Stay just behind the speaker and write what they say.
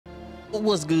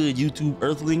What's good, YouTube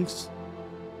Earthlings?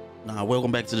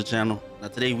 Welcome back to the channel. Now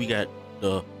today we got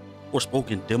the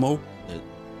Forspoken demo that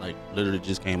literally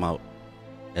just came out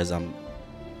as I'm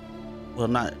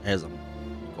not as I'm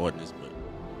recording this, but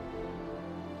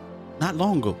not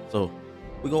long ago. So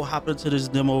we go hop into this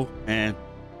demo and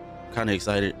I'm kind of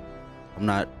excited. I'm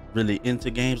not really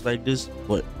into games like this,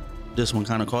 but this one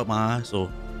kind of caught my eye, so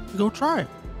we go try it.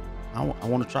 I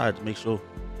want to try it to make sure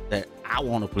that I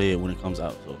want to play it when it comes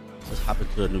out. So let's hop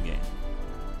into a new game.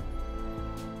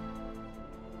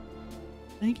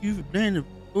 Thank you for playing the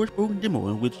Forspoken demo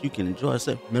in which you can enjoy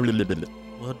yourself.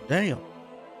 Well, damn. How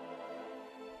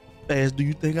fast do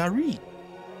you think I read?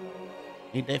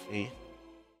 Ain't that fast?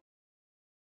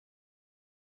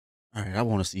 All right, I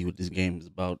want to see what this game is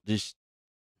about. It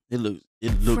looks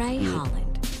Frey good.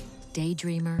 Holland,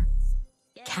 daydreamer,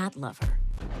 cat lover,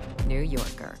 New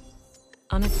Yorker.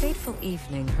 On a fateful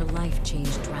evening, her life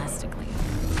changed drastically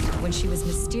when she was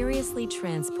mysteriously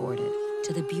transported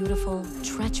to the beautiful,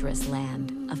 treacherous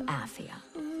land of Athia.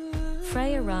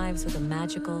 Frey arrives with a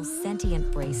magical,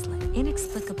 sentient bracelet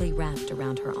inexplicably wrapped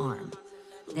around her arm,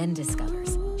 then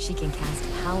discovers she can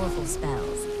cast powerful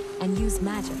spells and use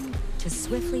magic to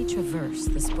swiftly traverse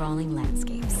the sprawling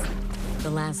landscapes. The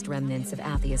last remnants of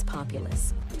Athia's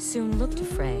populace soon look to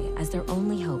Frey as their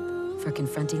only hope for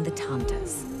confronting the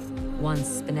Tantas,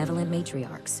 once benevolent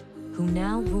matriarchs who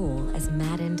now rule as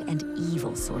maddened and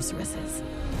evil sorceresses.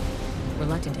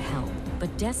 Reluctant to help,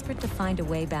 but desperate to find a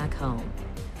way back home,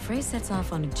 Frey sets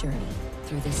off on a journey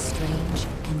through this strange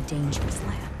and dangerous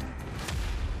land.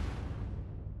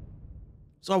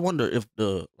 So I wonder if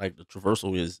the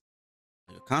traversal is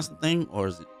like a constant thing, or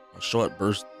is it a short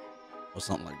burst or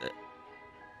something like that?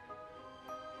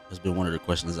 That's been one of the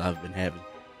questions I've been having.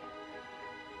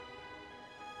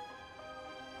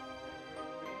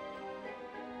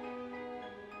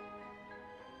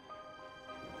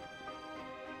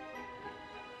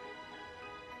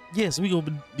 Yes, we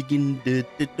gonna begin the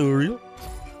tutorial.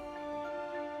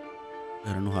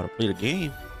 Gotta know how to play the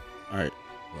game. All right,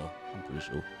 well, I'm pretty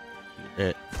sure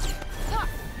that.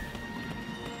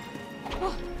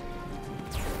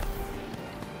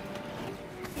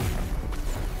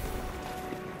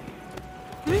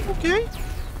 Okay.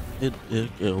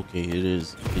 Okay. It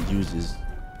is. It uses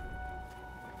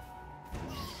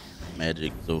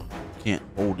magic, so you can't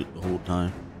hold it the whole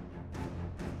time.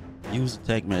 Use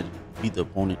attack magic. Beat the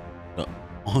opponent, the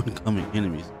oncoming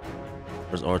enemies.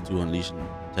 Press R2 to unleash an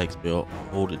attack spell.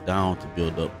 Hold it down to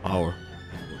build up power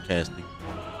before casting.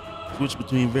 Switch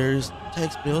between various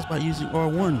attack spells by using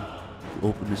R1 to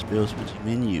open the spell switching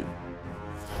menu.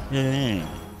 Yeah.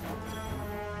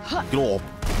 Get off.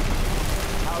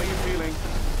 How are you feeling?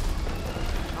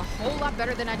 A whole lot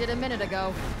better than I did a minute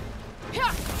ago.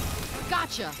 Yeah,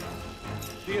 gotcha.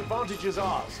 The advantage is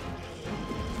ours.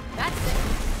 That's it.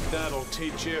 That'll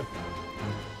teach you.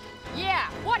 Yeah,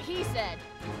 what he said.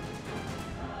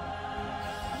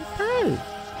 Okay.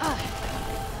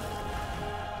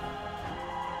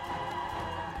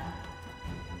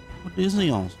 What is he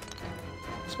on?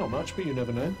 It's not much, but you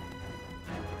never know.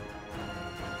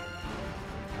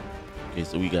 Okay,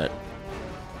 so we got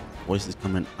voices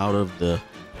coming out of the.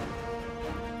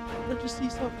 Did I just see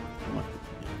something? No,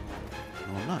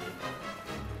 I'm not.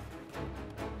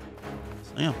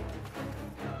 Yes, I am.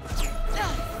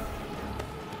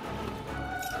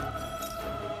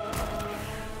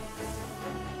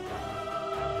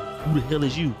 Who the hell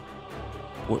is you?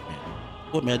 Court magic.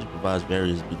 Court magic provides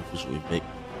various beneficial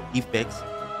effects.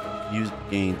 Use to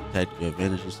gain tactical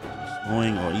advantages such as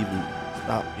slowing or even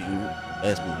stopping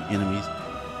fast moving enemies.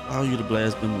 Allow you to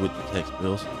blast them with attack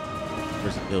spells.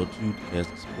 Press L2 to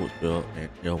cast a support spell and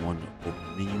L1 to open a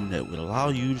menu that will allow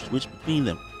you to switch between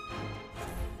them.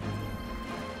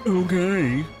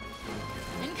 Okay.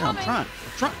 Incoming.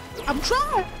 I'm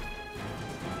trying.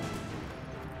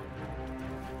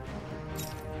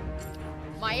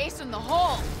 My ace in the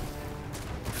hole.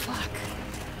 Fuck.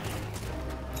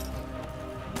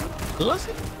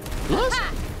 Listen.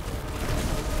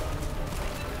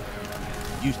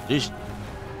 Use this.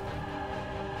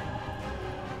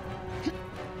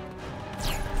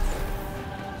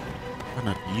 Try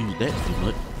not to use that too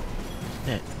much.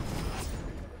 That.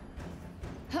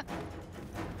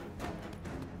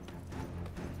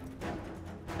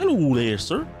 Hello there,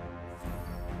 sir.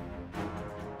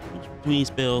 Between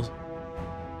spell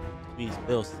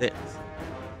sets,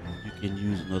 you can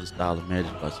use another style of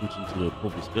magic by switching to the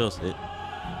appropriate spell set.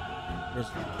 Press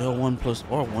L1 plus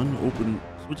R1 to open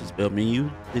switch spell menu,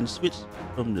 then switch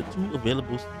from the two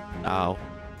available style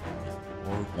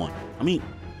R1.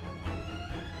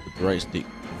 with the right stick.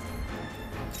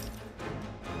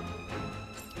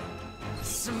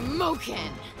 Smoking.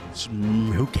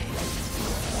 Smoking.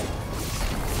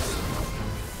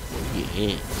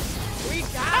 Yeah. We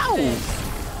got this.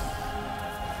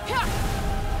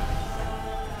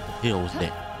 The hell was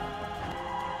that?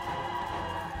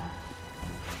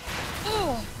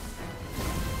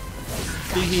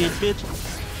 Big head bitch.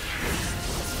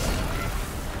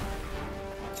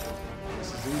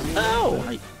 Oh,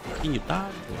 hey, can you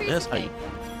dodge? That's how you.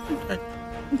 Okay.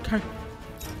 Okay.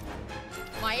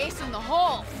 My ace in the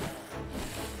hole.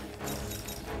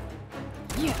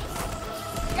 Yeah.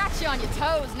 Got you on your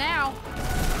toes now.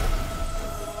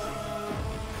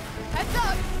 Heads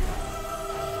up.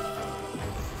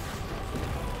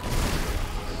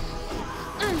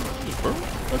 Hey, bro,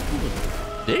 what you doing?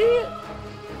 Dead?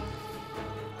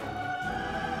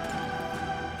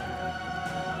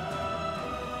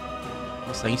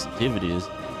 My sensitivity is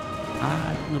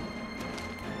high.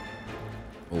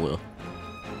 Oh well.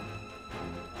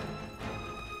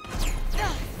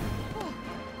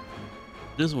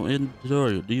 This one in the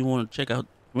tutorial. Do you want to check out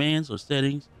commands or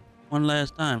settings one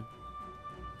last time?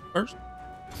 First?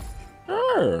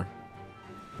 Sure.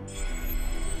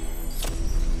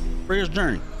 Freya's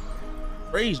journey.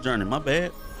 Freya's journey, my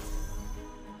bad.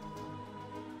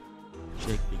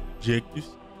 Check the objectives.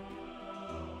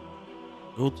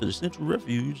 Go to the central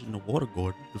refuge in the water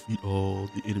garden. Defeat all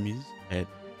the enemies at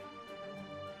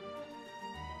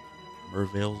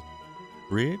Mervale's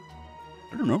Bridge.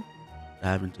 I don't know.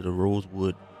 Dive into the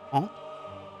Rosewood Haunt.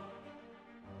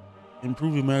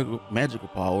 Improve your magical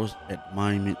powers at the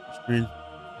Monument Strength.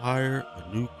 Hire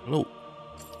a new cloak.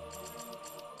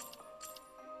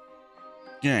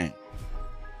 Gang.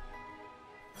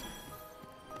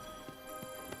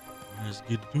 Let's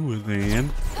get to it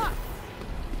then.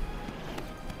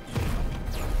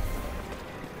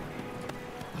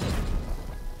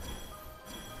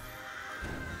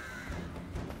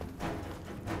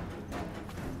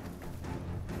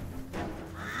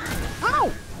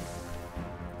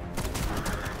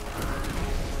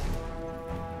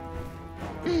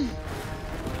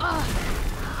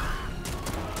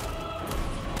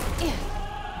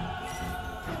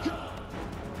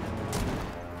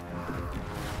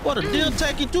 What a deal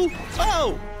taking too.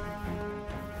 Oh!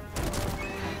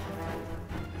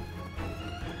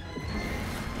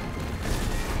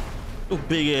 Your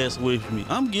big ass away from me.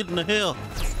 I'm getting the hell.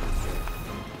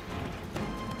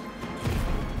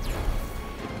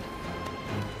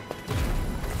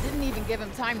 Didn't even give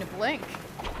him time to blink.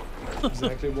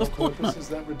 Exactly what purpose is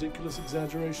that ridiculous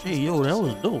exaggeration? Hey, yo, that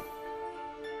was dope.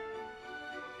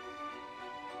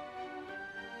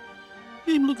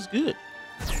 Game looks good.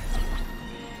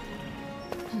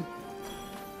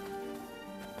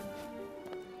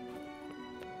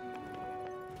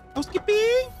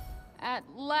 Housekeeping. At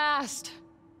last.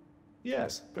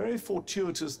 Yes, very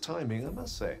fortuitous timing, I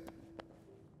must say.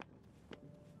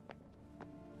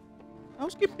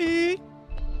 Housekeeping.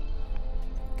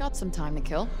 Got some time to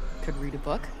kill. Could read a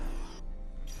book.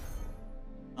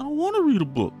 I don't want to read a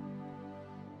book.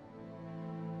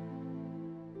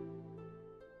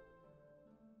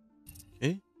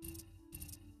 Okay.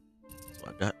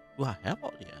 So I have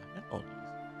all these.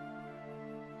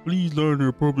 Please learn the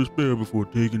appropriate spell before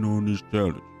taking on this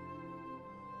challenge.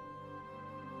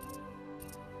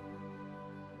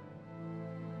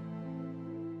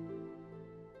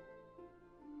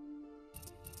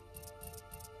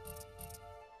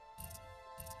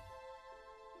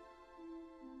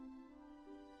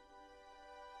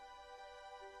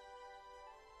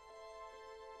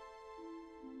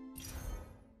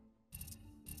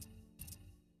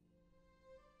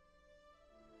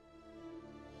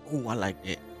 Oh, I like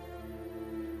that.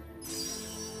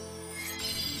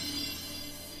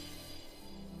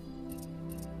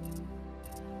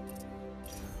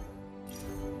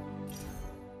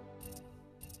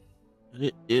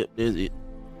 There's it.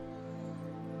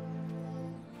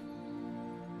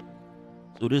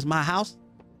 So this is my house.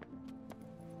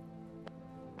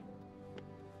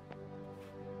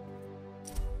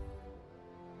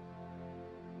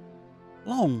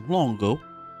 Long ago,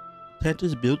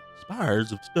 Tetris built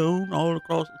spires of stone all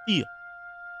across the field.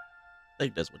 I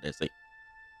think that's what they say.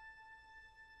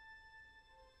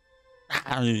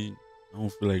 I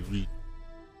don't feel like reading.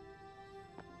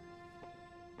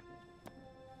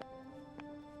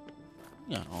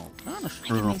 Yeah, all kind of I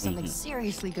can make stuff. something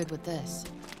seriously good with this.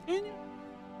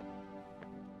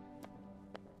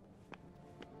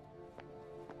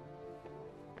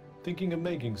 Thinking of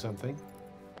making something?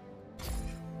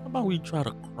 How about we try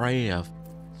to craft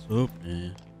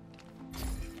something?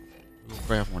 We'll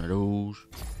craft one of those.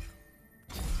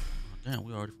 Oh, damn,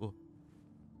 we already full.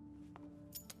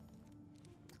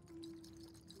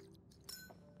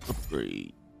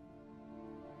 upgrade.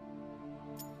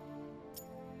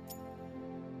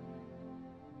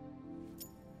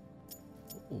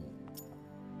 Oh.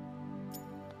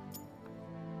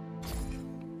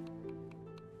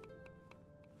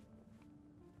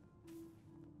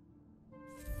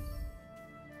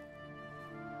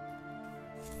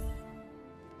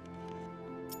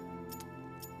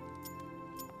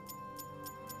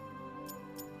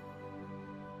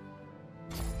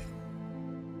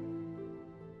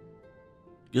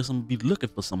 Guess I'm gonna be looking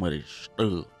for somebody's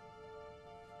stuff.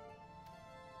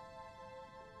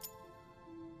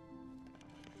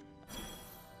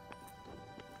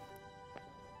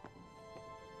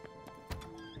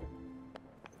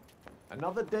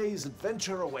 Another day's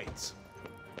adventure awaits.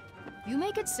 You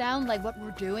make it sound like what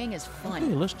we're doing is fun.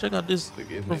 Okay, let's check out this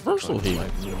Forgive me for reversal trying to here.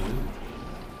 lighten the mood.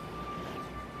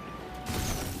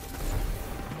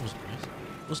 What's this?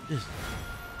 What's this?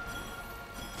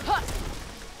 Huh.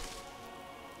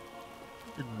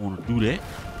 Didn't want to do that.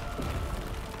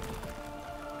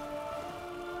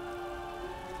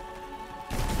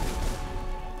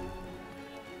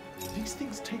 These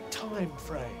things take time,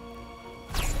 Frey.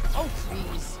 Oh,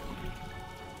 please.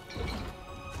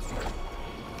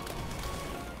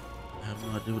 I have no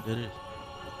idea what that is.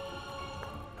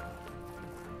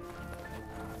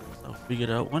 Guess I'll figure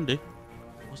it out one day.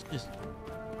 What's this?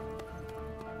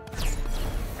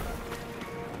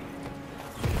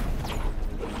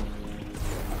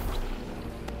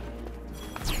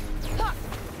 Ha!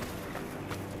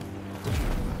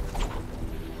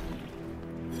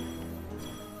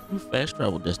 New fast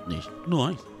travel destination.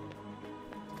 Nice.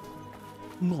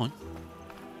 Nice.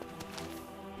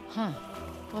 Huh.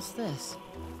 What's this?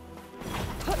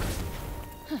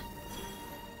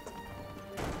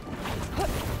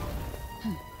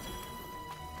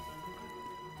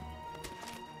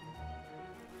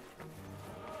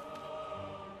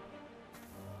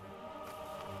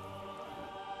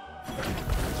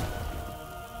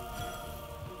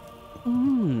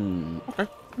 Okay.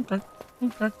 Okay.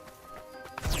 Okay.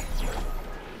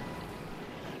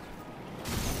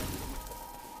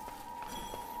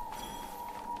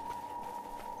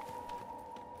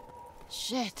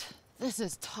 Shit. This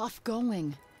is tough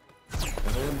going. An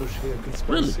ambush here could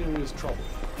spell Really? serious trouble.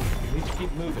 We need to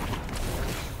keep moving.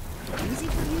 Easy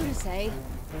for you to say.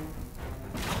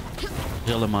 What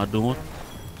the hell am I doing?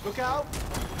 Look out!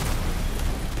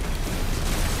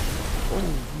 Oh,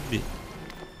 shit.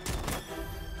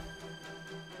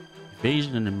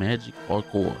 Evasion and the magic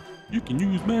parkour. You can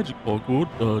use magic parkour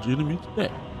to dodge enemies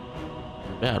attack.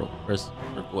 In battle, press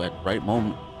circle at the right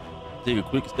moment. Take a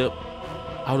quick step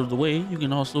out of the way. You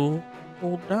can also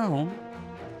hold down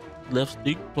left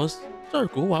stick plus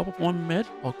circle while performing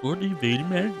magic parkour to evade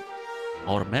magic.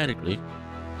 Automatically,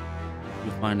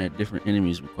 you'll find that different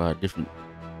enemies require different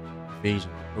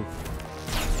evasion approaches.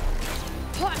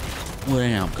 Well,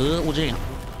 damn, cuz, well, damn.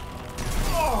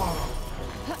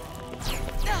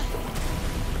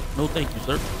 No, thank you,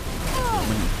 sir. I'm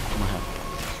gonna have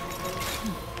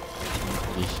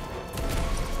this.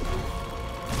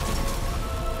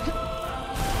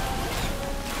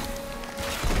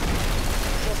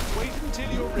 Just wait until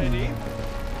you're ready.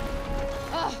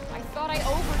 Ugh, I thought I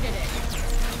overdid it.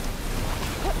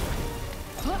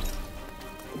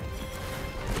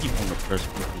 Keep on the first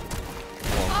quickly.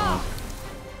 Walk on.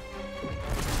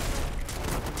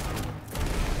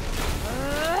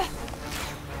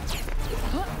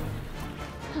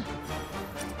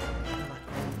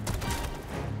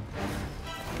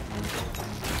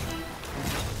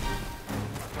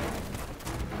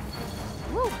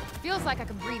 Whew, feels like I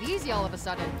can breathe easy all of a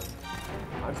sudden.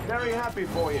 I'm very happy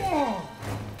for you.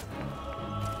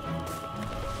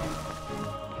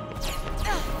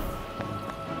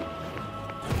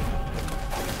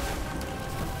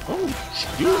 Oh,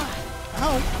 shit.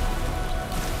 Ow.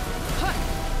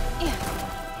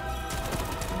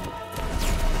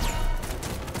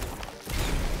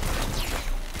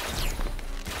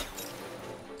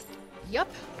 Yup.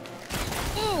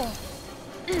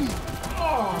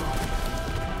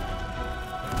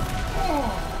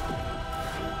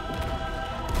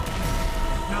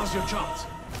 Now's your chance.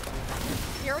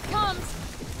 Here it comes.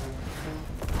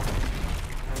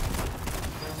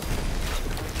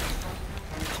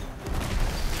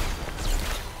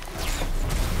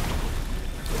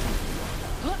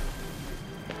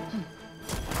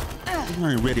 You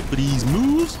ain't ready for these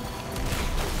moves.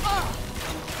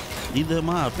 Neither am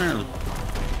I, apparently.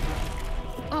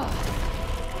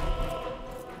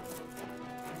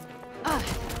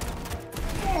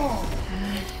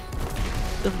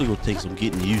 Definitely gonna take some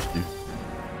getting used to.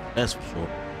 That's for sure.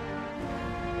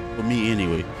 For me,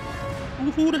 anyway.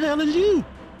 Who the hell is you?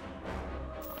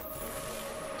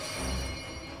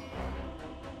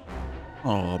 Oh,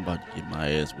 I'm about to get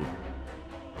my ass whipped.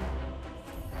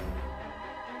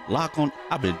 Lock on.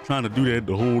 I've been trying to do that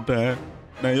the whole time.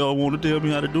 Now y'all want to tell me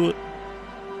how to do it?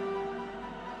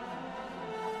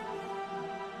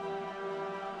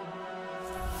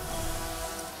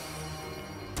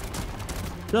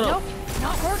 Shut Nope, up.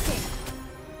 not working.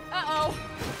 Uh-oh.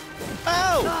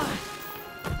 Oh!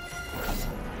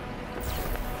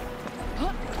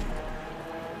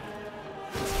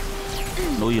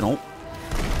 No, you don't.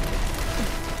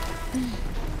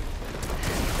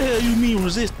 Hell, you mean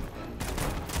resist?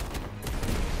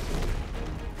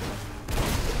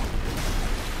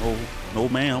 Oh, no,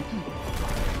 ma'am.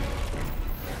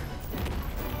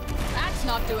 That's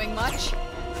not doing much.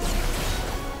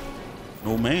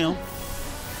 No, ma'am.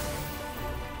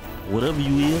 Whatever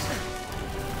you is.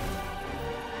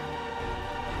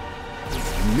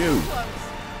 No. Close.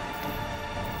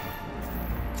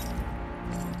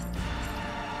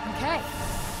 Okay.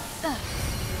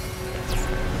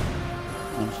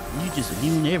 You just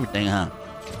immune to everything, huh?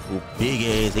 Oh, big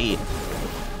ass head.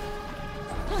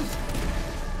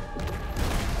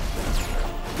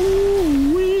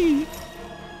 Ooh-wee.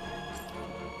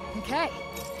 Okay.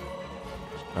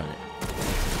 Let's try that.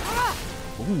 Ah!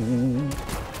 Ooh.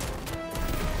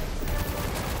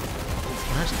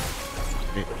 That's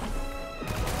it.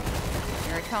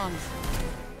 Here it comes.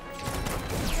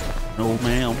 No,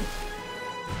 ma'am.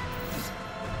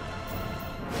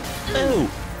 Oh,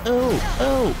 oh,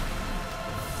 oh.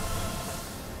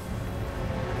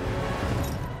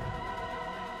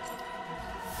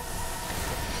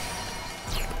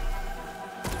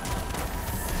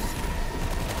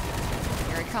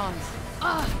 Here it comes.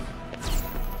 Ah!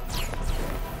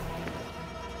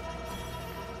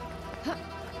 Huh.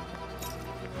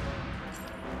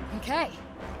 Okay.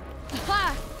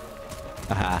 Ha!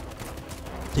 Haha.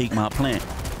 Take my plant.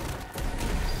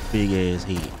 Big ass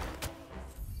head.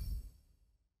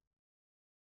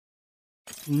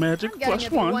 Magic I'm getting plus to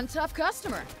be one. one tough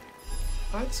customer.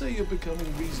 I'd say you're becoming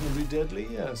reasonably deadly,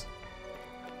 yes.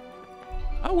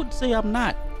 I would say I'm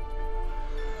not.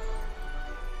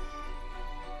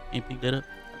 Can't pick that up.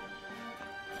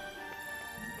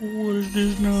 What is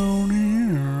this down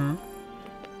here?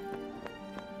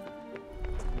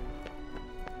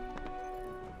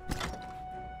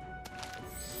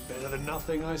 Better than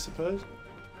nothing, I suppose.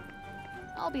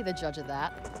 I'll be the judge of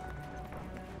that.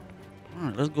 All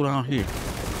right, let's go down here.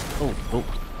 Oh, oh.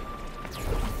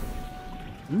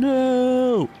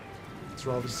 No. It's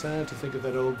rather sad to think of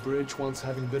that old bridge once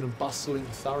having been a bustling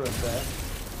thoroughfare.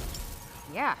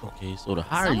 Yeah. Okay, so the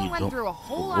higher Someone you went go, through a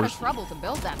whole the lot of worse it trouble is. to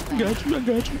build that I thing. got you, I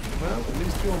got you. Well, at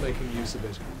least you're making use of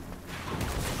it.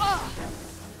 Ah!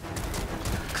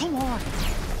 Come on.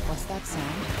 What's that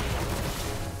sound?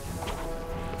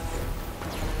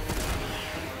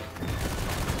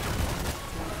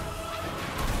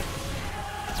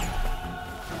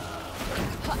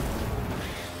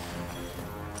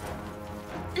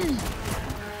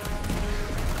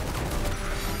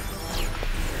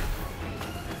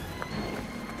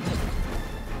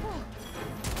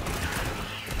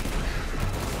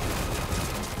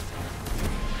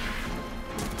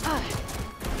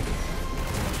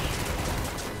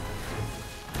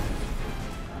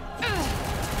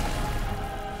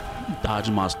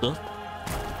 Dodging my stuff.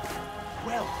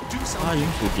 Well, do Why something. you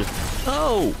so different?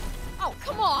 Oh, Oh,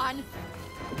 come on.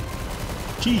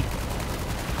 gee.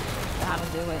 That'll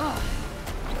do it.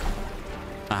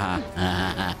 Haha,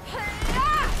 haha.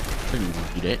 Didn't even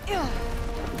do that.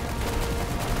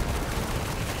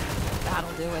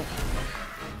 That'll do it.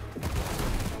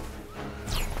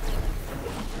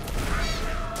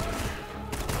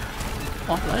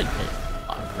 Oh, I like that.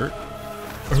 I hurt.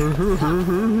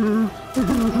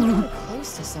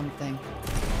 Close to something.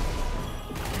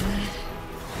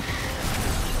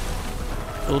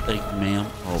 Oh, thank you, ma'am.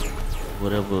 Oh,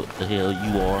 whatever the hell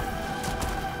you are.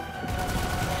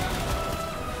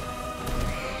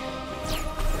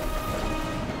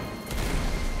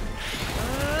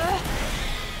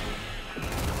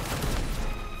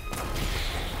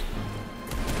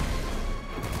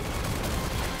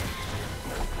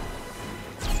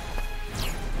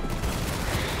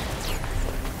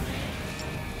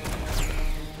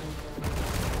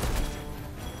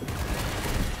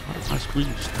 My screen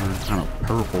just turned kind of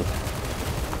purple.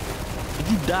 Did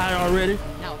you die already?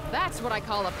 Now that's what I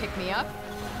call a pick-me-up.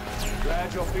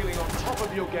 Glad you're feeling on top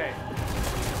of your game.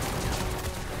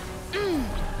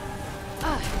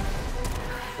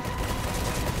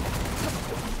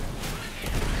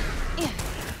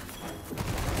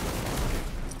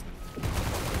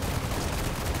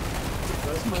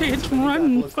 Kids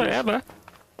run forever.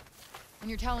 And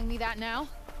you're telling me that now?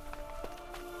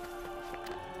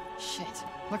 Shit.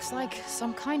 Looks like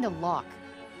some kind of lock.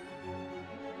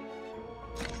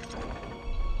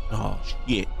 Oh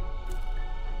shit.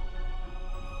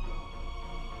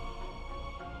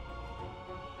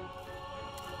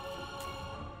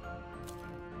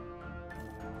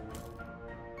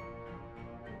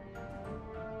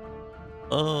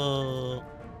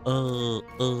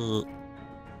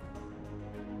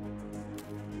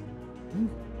 Hmm.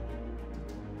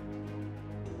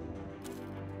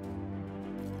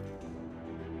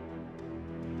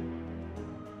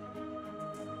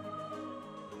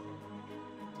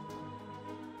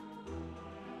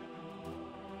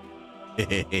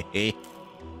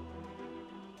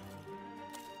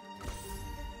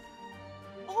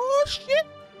 Oh shit.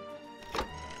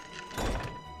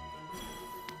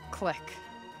 Click.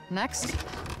 Next.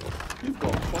 You've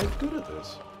got quite good at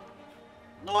this.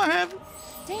 No, I haven't.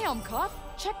 Damn, Cuff.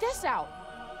 Check this out.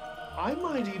 I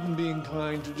might even be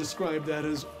inclined to describe that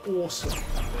as awesome.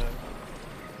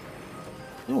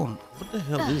 What the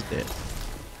hell is that?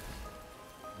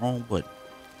 Wrong button.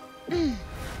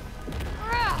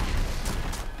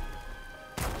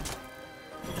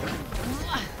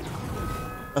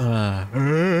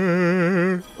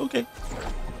 Okay.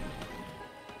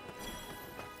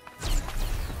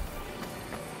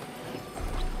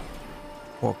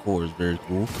 Parkour is very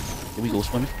cool. Can we go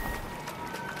swimming?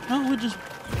 No, we just.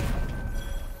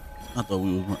 I thought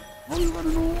we was running. Oh, we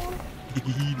running on water?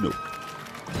 No.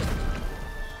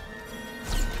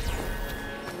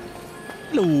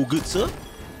 Hello, good sir.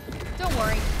 Don't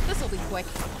worry. This'll be quick.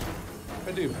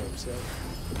 I do hope so.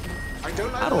 I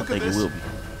don't like I the don't look of think it this. will be.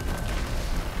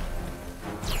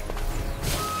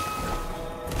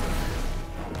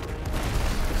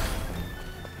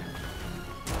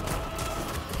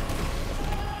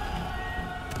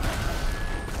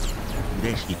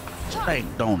 That shit stank,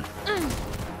 don't it?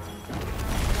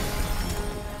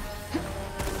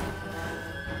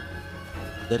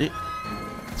 Is that it?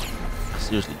 I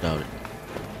seriously doubt it.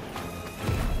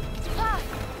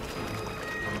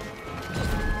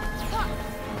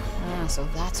 Ah, so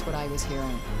that's what I was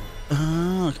hearing.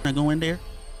 Can I go in there?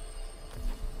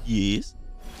 Yes.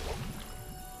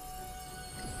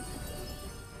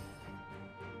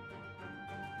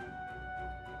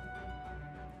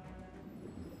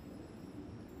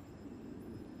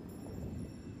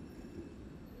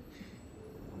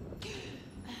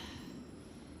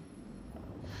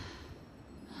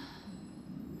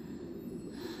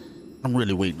 I'm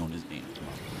really waiting on this game to come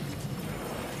out.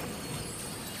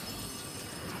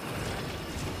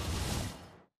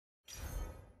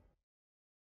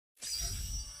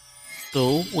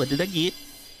 So, what did I get?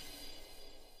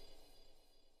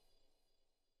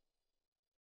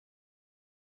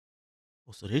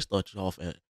 Oh, so they start you off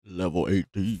at level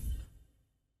 18.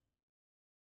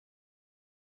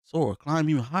 Soar, climb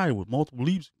even higher with multiple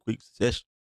leaps in quick succession.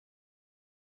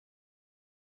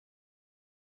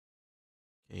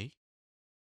 Okay.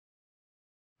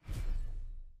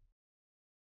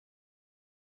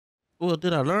 Well,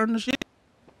 did I learn the shit?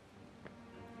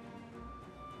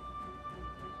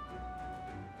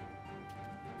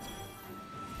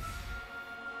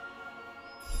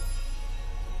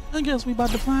 I guess we about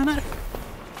to find out.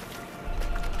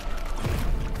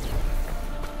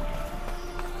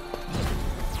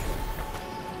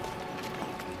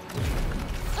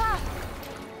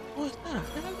 What's that?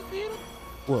 Alligator?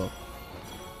 Well,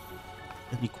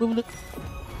 an equivalent.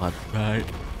 About to die.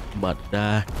 I'm about to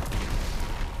die.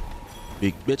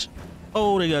 Big bitch.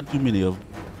 Oh, they got too many of them.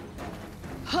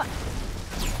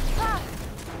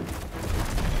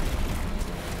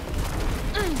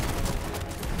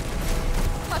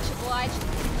 Much obliged.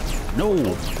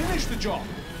 No, Finish the job.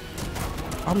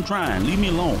 I'm trying. Leave me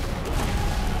alone.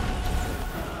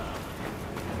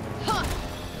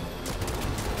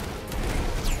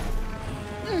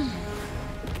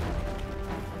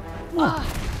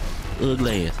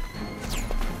 Ugly ass.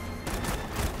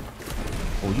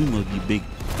 Oh, you must be big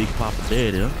Papa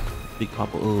Daddy, huh? Big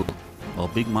Papa, or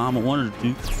Big Mama, one of the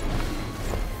two.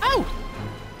 Ow!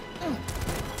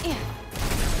 Yeah.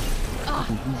 Oh,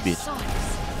 you bitch.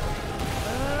 Sucks.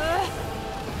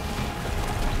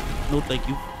 No, thank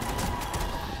you.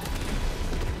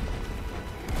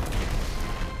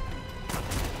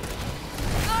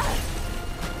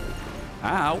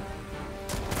 Ow.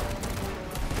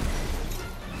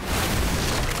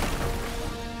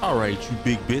 All right, you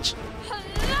big bitch.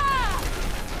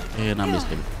 And I missed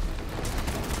him.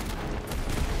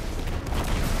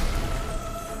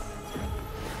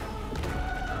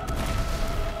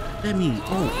 That means,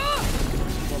 oh.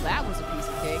 Well, that was a piece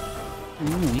of cake.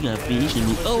 Ooh, we got fish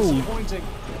and oh. Disappointing.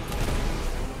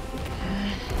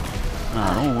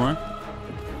 Nah, don't run.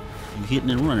 You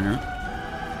hitting and running, huh?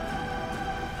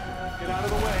 Get out of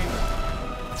the way.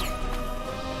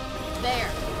 There.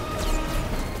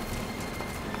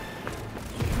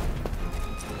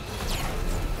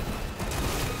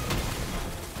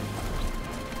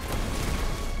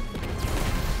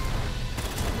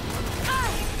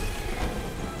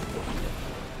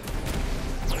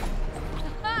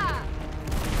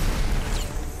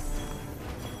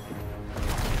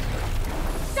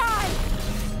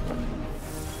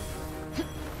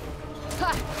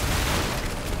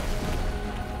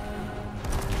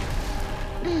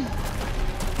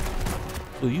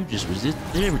 So you just resisted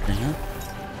everything, huh?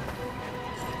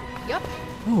 Yep.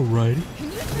 Alrighty. Can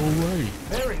you? Alrighty.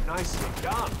 Very nicely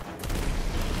done.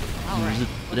 All You right.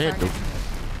 resisted What's that our though. next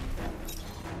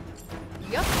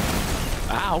move? Yep.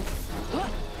 Ow.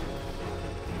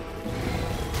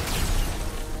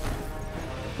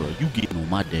 Bro, you getting on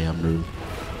my damn nerves.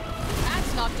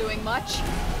 That's not doing much.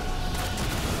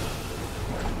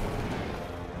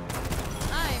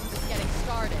 I'm just getting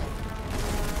started.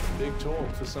 Big talk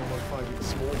for someone fighting a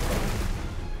small fight.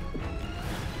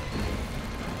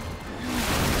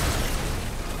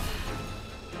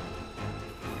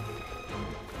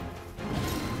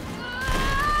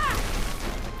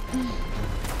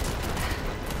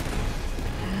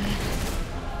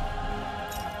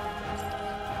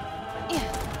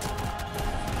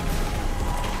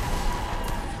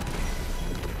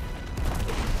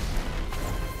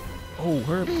 Oh,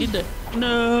 Herb, get that.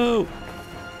 No.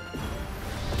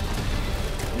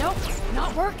 Nope,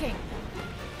 not working.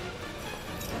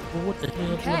 Well, what the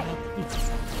hell? Okay. Do I have to do?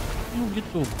 You don't get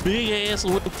your big ass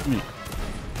away from me.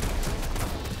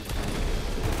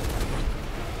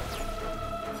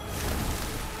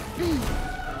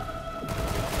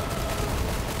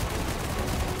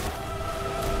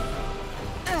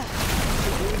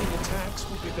 Avoiding attacks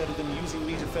would be better than using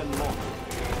me to fend them off.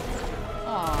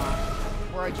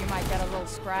 Aw, worried you might get a little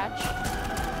scratch?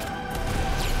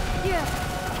 Yeah.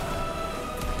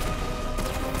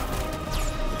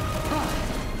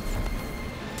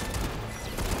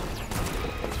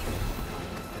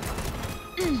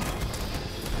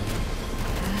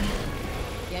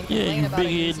 Can't Yeah, complain you about an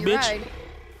big-head easy bitch. ride.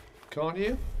 Can't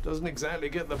you? Doesn't exactly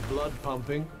get the blood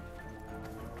pumping.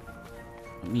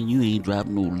 I mean, you ain't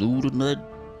dropping no loot or nothing.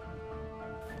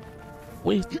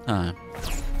 Waste of time.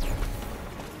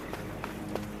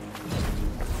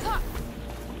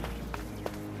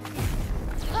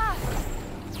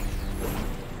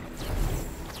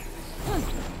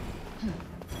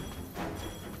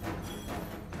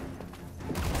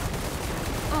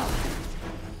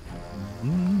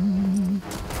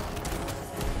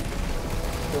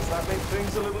 Does that make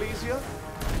things a little easier?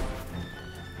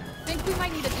 Think we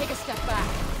might need to take a step back.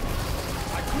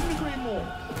 I couldn't agree more.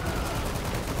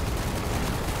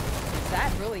 Is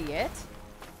that really it?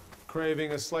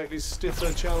 Craving a slightly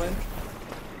stiffer challenge?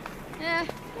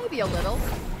 Maybe a little.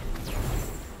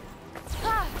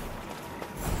 Ah!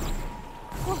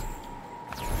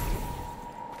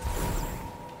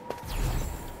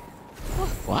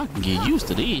 Well, I can get used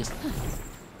to this.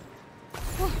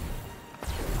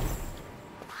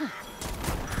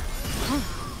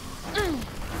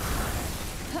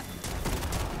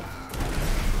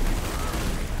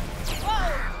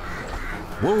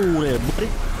 Whoa there, buddy.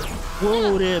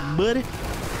 Whoa there, buddy.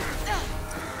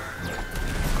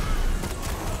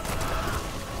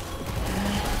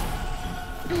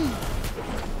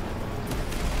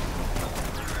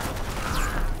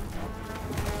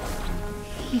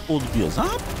 You supposed to be a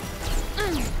zombie?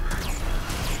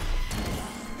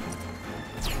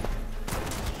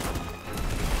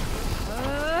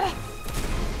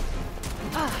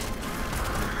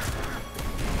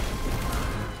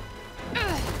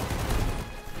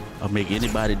 I'll make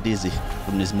anybody dizzy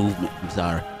from this movement. I'm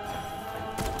sorry.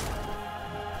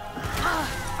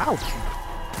 Ouch.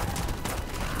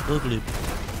 Ugly.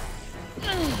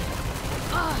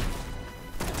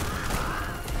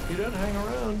 You don't hang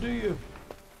around, do you?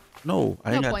 No,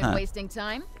 I ain't No got point time. wasting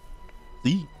time.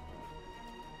 See?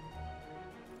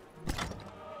 You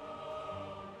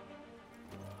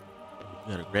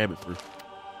gotta grab it first.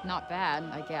 Not bad,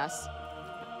 I guess.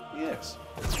 Yes.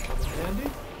 Does it come in handy?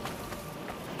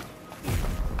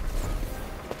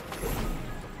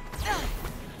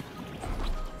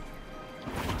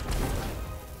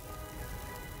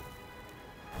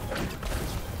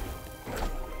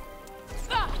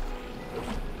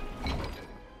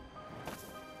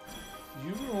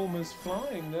 You were almost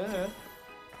flying there.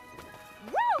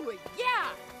 Woo! Yeah!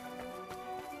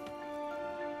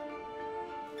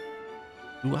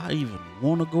 Do I even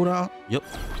want to go down? Yep.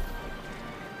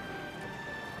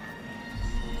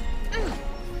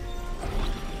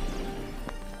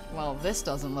 Well, this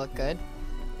doesn't look good.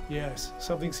 Yes,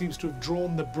 something seems to have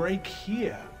drawn the break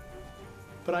here.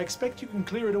 But I expect you can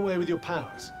clear it away with your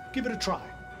powers. Give it a try.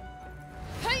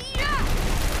 Hey-ya!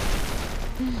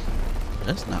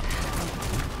 That's not.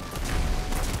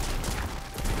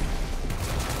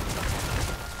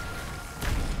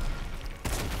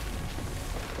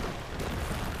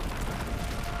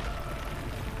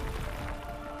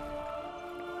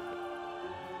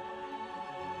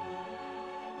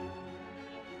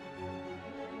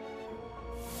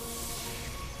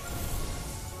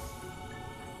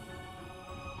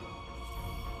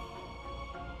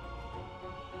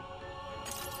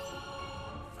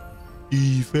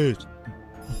 Defense.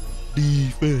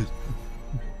 Defense.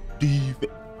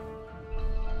 Defense.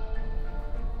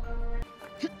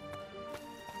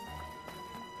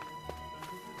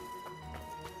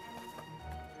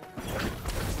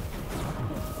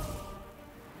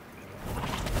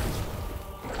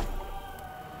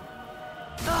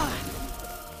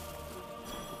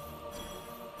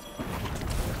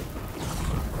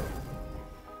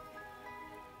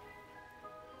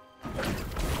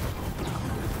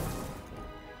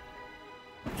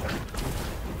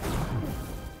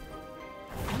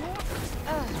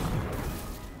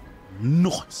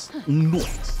 Nice.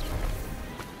 Nice.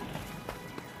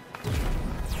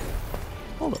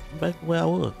 Hold up, I'm back to where I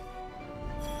was.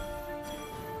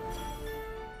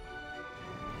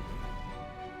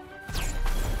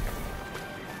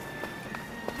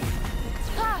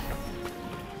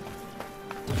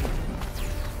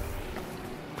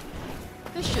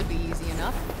 This should be easy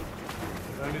enough.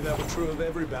 If only that were true of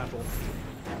every battle.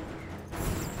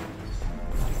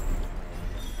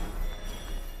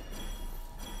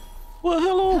 Well,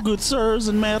 hello, good sirs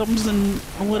and madams and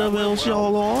whatever else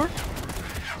y'all are.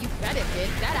 You bet it did.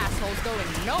 That asshole's going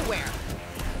nowhere.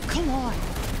 Come on.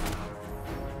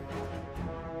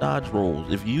 Dodge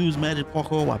rolls. If you use magic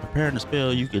parkour while preparing a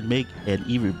spell, you can make an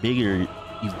even bigger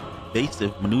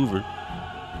evasive maneuver.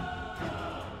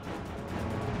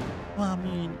 Well, I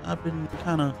mean, I've been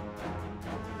kind of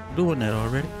doing that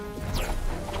already.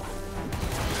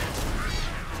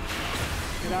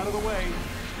 Get out of the way.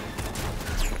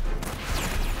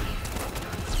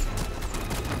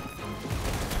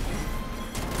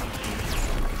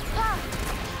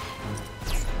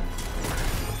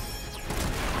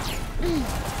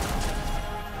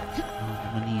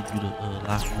 I need you to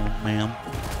lock on, ma'am.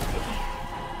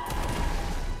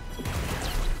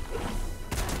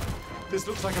 This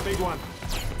looks like a big one.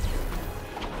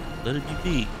 Let it be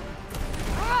big.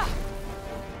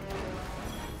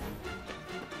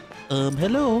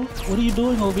 Hello? What are you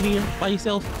doing over here by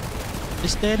yourself?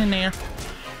 Just standing there.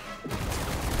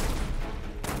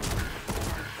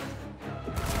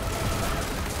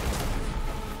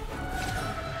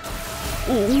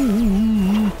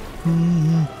 Ooh.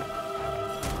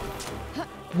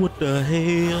 What the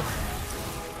hell?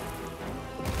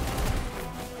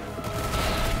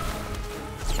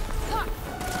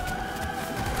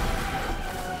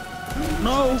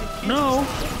 No, no,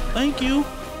 thank you.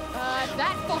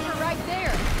 That fucker right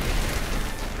there.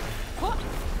 Huh.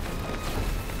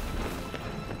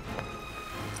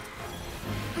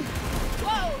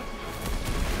 Whoa!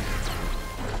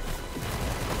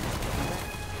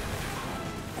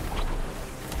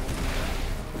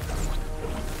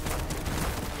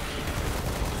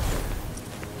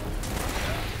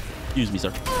 Excuse me,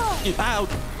 sir. Ouch!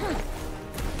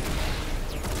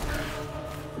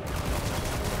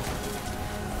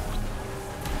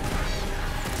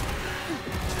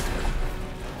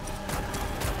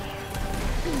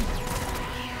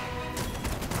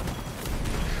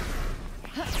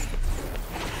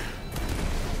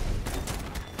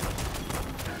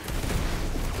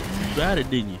 You got it,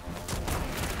 didn't you?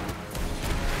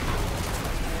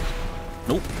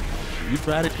 Nope. You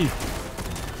tried it too.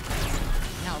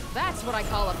 Now that's what I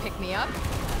call a pick-me-up.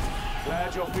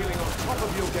 Glad you're feeling on top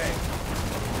of your game.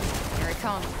 Here it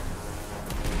comes.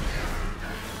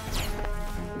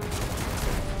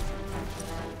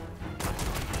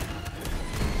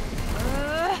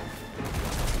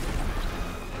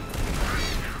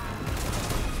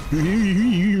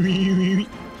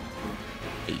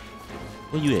 Hey,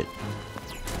 where you at?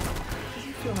 Does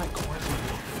it feel like quantum to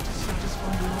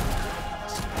satisfy your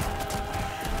needs?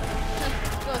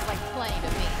 Feels like playing to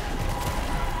me.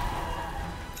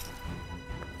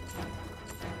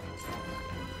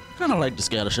 Kind of like the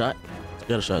scatter shot.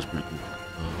 Scatter shot's pretty cool.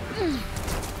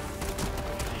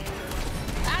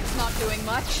 That's not doing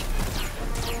much.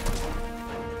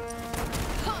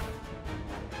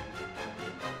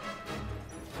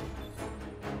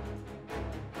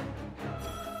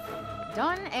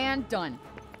 Done and done.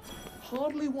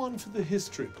 Hardly one for the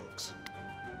history books.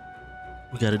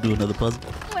 We gotta do another puzzle.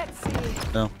 Let's see.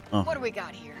 No. Oh. What do we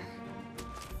got here?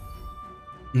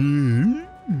 Mm-hmm.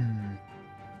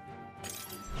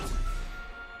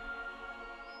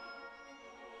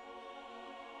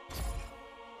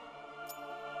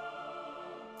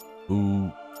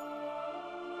 Ooh.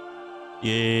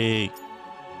 Yay.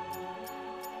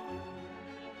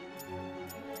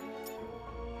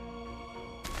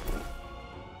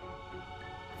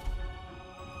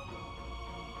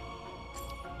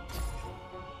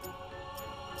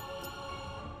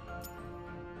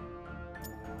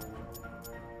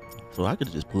 So I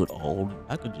could just put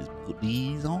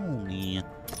these on in.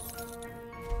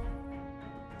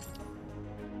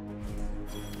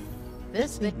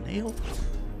 This bit.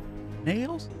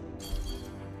 Nails?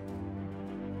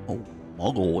 Oh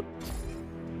my God.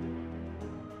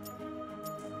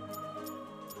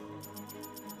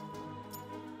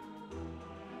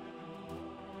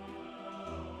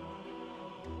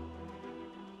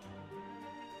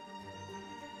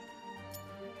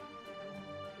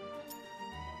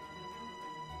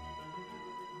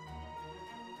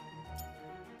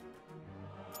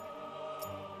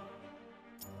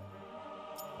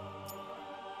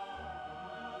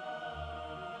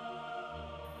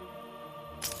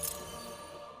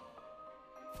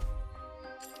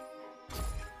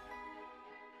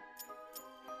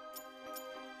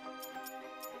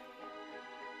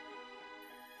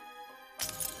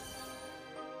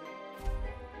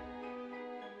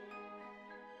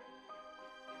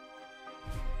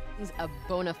 He's a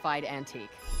bona fide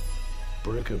antique.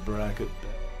 Bric-a-brac. Okay,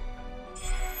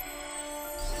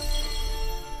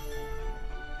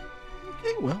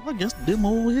 well, I guess the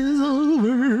demo is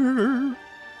over.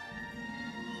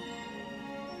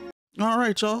 All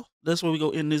right, y'all. That's where we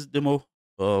go in this demo.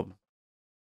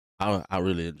 I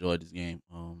really enjoyed this game.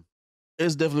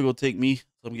 It's definitely gonna take me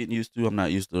some getting used to. I'm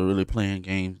not used to really playing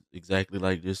games exactly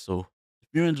like this. So if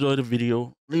you enjoyed the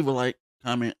video, leave a like,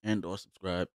 comment, and or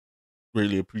subscribe.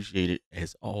 Greatly appreciate it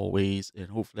as always. And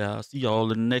hopefully I'll see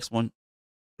y'all in the next one.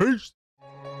 Peace.